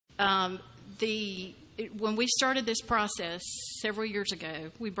When we started this process several years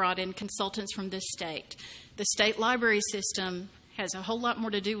ago, we brought in consultants from this state. The state library system has a whole lot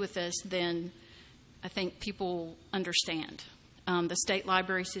more to do with this than I think people understand. The state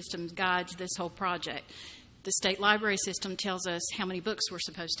library system guides this whole project. The state library system tells us how many books we're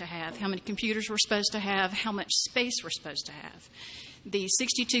supposed to have, how many computers we're supposed to have, how much space we're supposed to have. The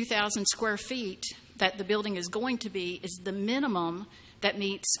 62,000 square feet that the building is going to be is the minimum that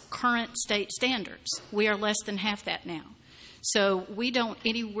meets current state standards. We are less than half that now. So we don't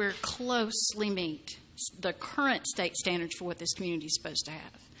anywhere closely meet the current state standards for what this community is supposed to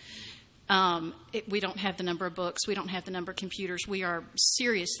have. We don't have the number of books. We don't have the number of computers. We are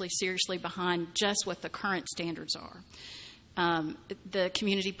seriously, seriously behind just what the current standards are. The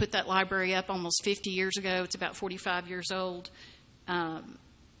community put that library up almost 50 years ago. It's about 45 years old.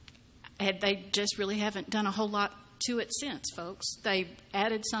 They just really haven't done a whole lot to it since, folks. They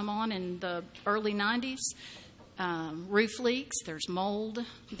added some on in the early 90s. Roof leaks, there's mold,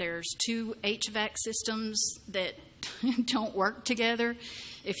 there's 2 HVAC systems that don't work together.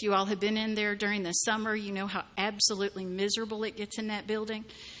 If you all have been in there during the summer, you know how absolutely miserable it gets in that building.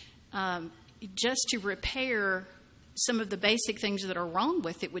 Just to repair some of the basic things that are wrong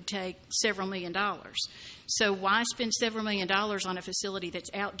with it would take several $1 million. So why spend several $1 million on a facility that's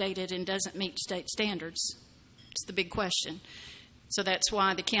outdated and doesn't meet state standards? It's the big question. So that's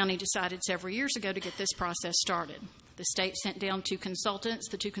why the county decided several years ago to get this process started. The state sent down 2 consultants.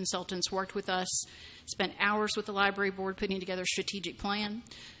 The 2 consultants worked with us, spent hours with the library board putting together a strategic plan.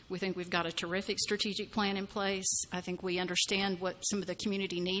 We think we've got a terrific strategic plan in place. I think we understand what some of the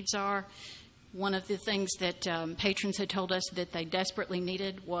community needs are. One of the things that patrons had told us that they desperately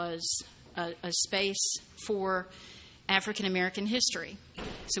needed was a space for African American history.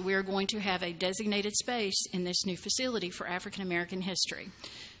 So we are going to have a designated space in this new facility for African American history.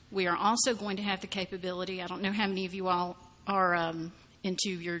 We are also going to have the capability, I don't know how many of you all are into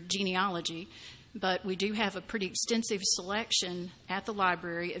your genealogy, but we do have a pretty extensive selection at the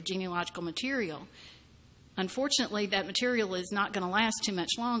library of genealogical material. Unfortunately, that material is not going to last too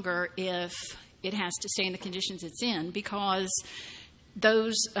much longer if it has to stay in the conditions it's in, because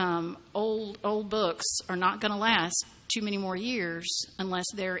those old books are not going to last too many more years unless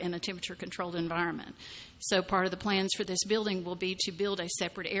they're in a temperature-controlled environment. So part of the plans for this building will be to build a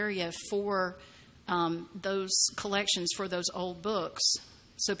separate area for those collections, for those old books,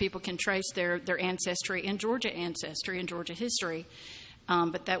 so people can trace their ancestry and Georgia history.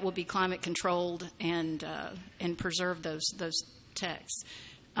 But that will be climate-controlled and preserve those texts.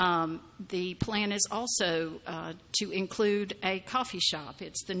 The plan is also to include a coffee shop.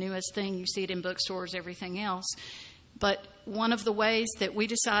 It's the newest thing. You see it in bookstores, everything else. But one of the ways that we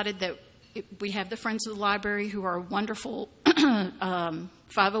decided that we have the Friends of the Library, who are a wonderful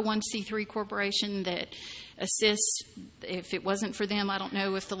 501c3 corporation that assists. If it wasn't for them, I don't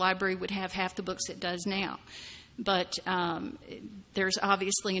know if the library would have half the books it does now. But there's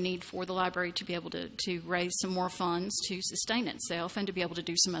obviously a need for the library to be able to raise some more funds to sustain itself and to be able to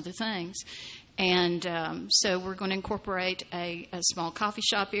do some other things. And so we're going to incorporate a small coffee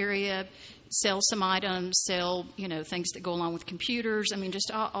shop area, sell some items, sell, things that go along with computers. I mean, just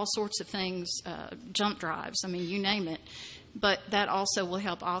all sorts of things, jump drives. I mean, you name it. But that also will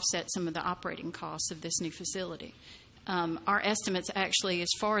help offset some of the operating costs of this new facility. Our estimates actually, as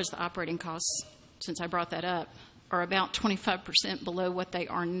far as the operating costs, since I brought that up, are about 25% below what they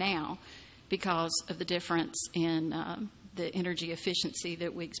are now because of the difference in the energy efficiency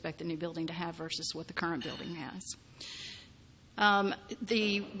that we expect the new building to have versus what the current building has. When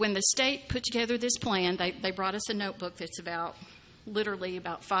the state put together this plan, they brought us a notebook that's literally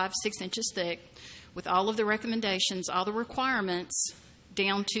about 5-6 inches thick with all of the recommendations, all the requirements,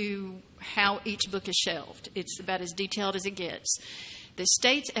 down to how each book is shelved. It's about as detailed as it gets. The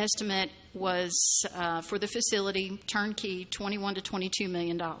state's estimate was for the facility, turnkey, $21 to $22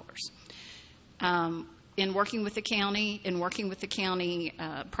 million. In working with the county,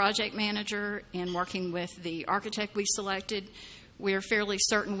 project manager, and working with the architect we selected, we're fairly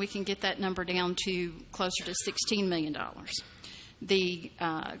certain we can get that number down to closer to $16 million. The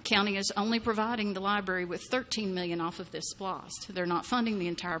county is only providing the library with $13 million off of this SPLOST. They're not funding the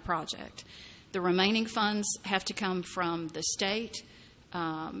entire project. The remaining funds have to come from the state.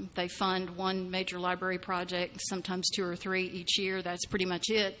 They fund one major library project, sometimes 2 or 3 each year. That's pretty much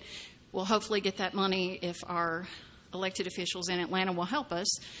it. We'll hopefully get that money if our elected officials in Atlanta will help us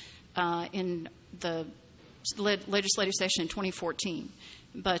in the legislative session in 2014.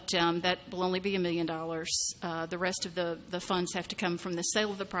 But that will only be $1 million. The rest of the funds have to come from the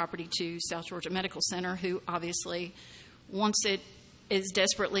sale of the property to South Georgia Medical Center, who obviously wants it as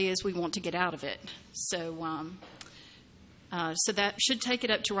desperately as we want to get out of it. So that should take it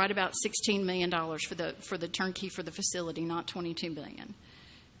up to right about $16 million for the turnkey for the facility, not $22 million.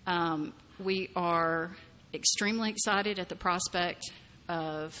 We are extremely excited at the prospect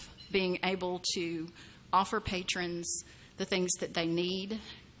of being able to offer patrons the things that they need,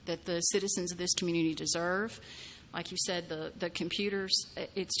 that the citizens of this community deserve. Like you said, the computers,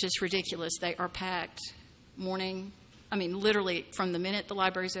 it's just ridiculous. They are packed literally from the minute the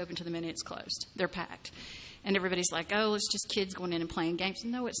library's open to the minute it's closed. They're packed. And everybody's like, oh, it's just kids going in and playing games.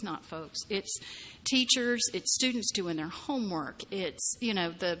 No, it's not, folks. It's teachers, it's students doing their homework. It's,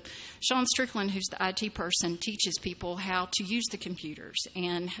 Sean Strickland, who's the IT person, teaches people how to use the computers.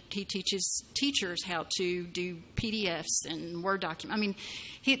 And he teaches teachers how to do PDFs and Word documents.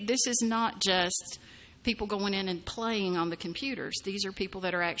 This is not just people going in and playing on the computers. These are people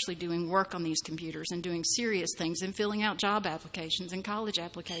that are actually doing work on these computers and doing serious things and filling out job applications and college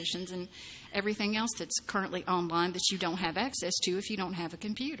applications and everything else that's currently online that you don't have access to if you don't have a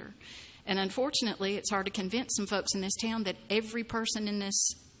computer. And unfortunately, it's hard to convince some folks in this town that every person in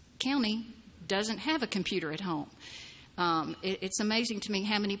this county doesn't have a computer at home. It's amazing to me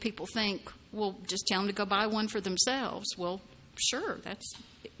how many people think, well, just tell them to go buy one for themselves. Well, sure, that's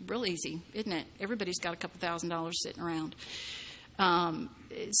real easy, isn't it? Everybody's got a couple $1,000s sitting around.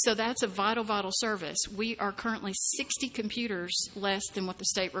 So that's a vital, vital service. We are currently 60 computers less than what the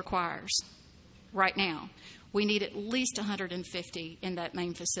state requires right now. We need at least 150 in that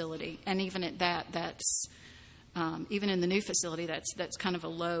main facility. And even at that's even in the new facility, that's kind of a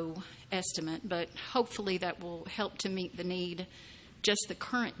low estimate. But hopefully that will help to meet the need, just the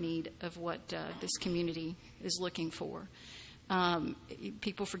current need of what this community is looking for.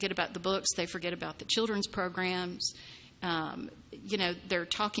 People forget about the books. They forget about the children's programs. They're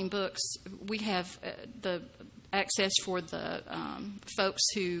talking books. We have the access for the folks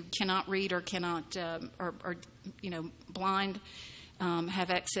who cannot read or cannot, or blind,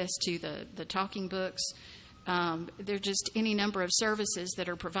 have access to the talking books. There are just any number of services that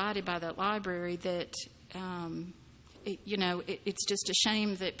are provided by that library that, it's just a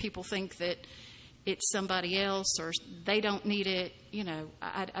shame that people think that it's somebody else or they don't need it.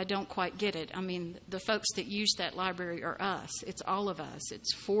 I don't quite get it. The folks that use that library are us. It's all of us.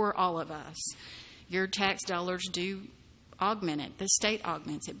 It's for all of us. Your tax dollars do augment it. The state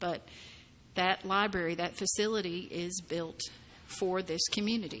augments it. But that library, that facility is built for this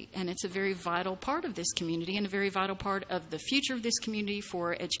community. And it's a very vital part of this community and a very vital part of the future of this community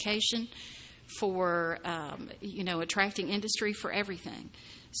for education, for, attracting industry, for everything.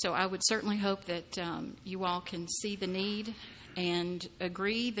 So I would certainly hope that you all can see the need and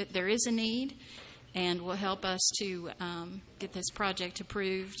agree that there is a need and will help us to get this project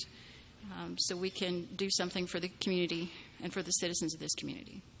approved so we can do something for the community and for the citizens of this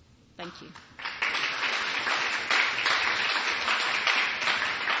community. Thank you.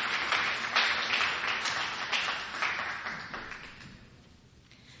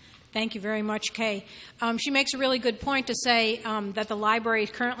 Thank you very much, Kay. She makes a really good point to say that the library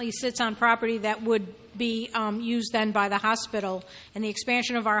currently sits on property that would be used then by the hospital, and the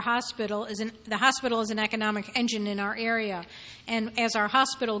expansion of our hospital the hospital is an economic engine in our area. And as our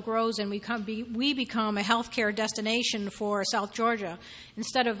hospital grows and we become a healthcare destination for South Georgia,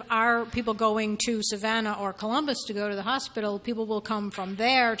 instead of our people going to Savannah or Columbus to go to the hospital, people will come from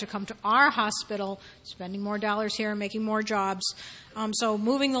there to come to our hospital, spending more dollars here, making more jobs. So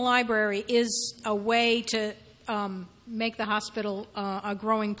moving the library is a way to make the hospital a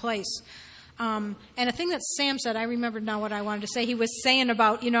growing place. And a thing that Sam said, I remembered now what I wanted to say. He was saying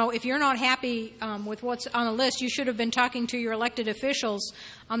about, if you're not happy with what's on the list, you should have been talking to your elected officials.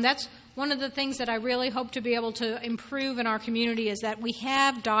 That's one of the things that I really hope to be able to improve in our community is that we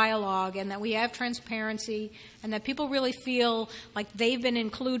have dialogue and that we have transparency and that people really feel like they've been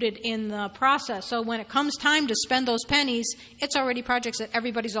included in the process. So when it comes time to spend those pennies, it's already projects that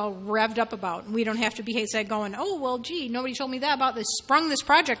everybody's all revved up about. And we don't have to be going, oh, well, gee, nobody told me that about this, sprung this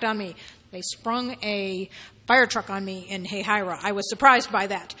project on me. They sprung a fire truck on me in Hayhira. I was surprised by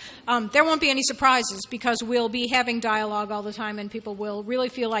that. There won't be any surprises because we'll be having dialogue all the time and people will really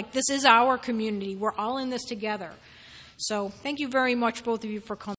feel like this is our community. We're all in this together. So thank you very much, both of you, for coming.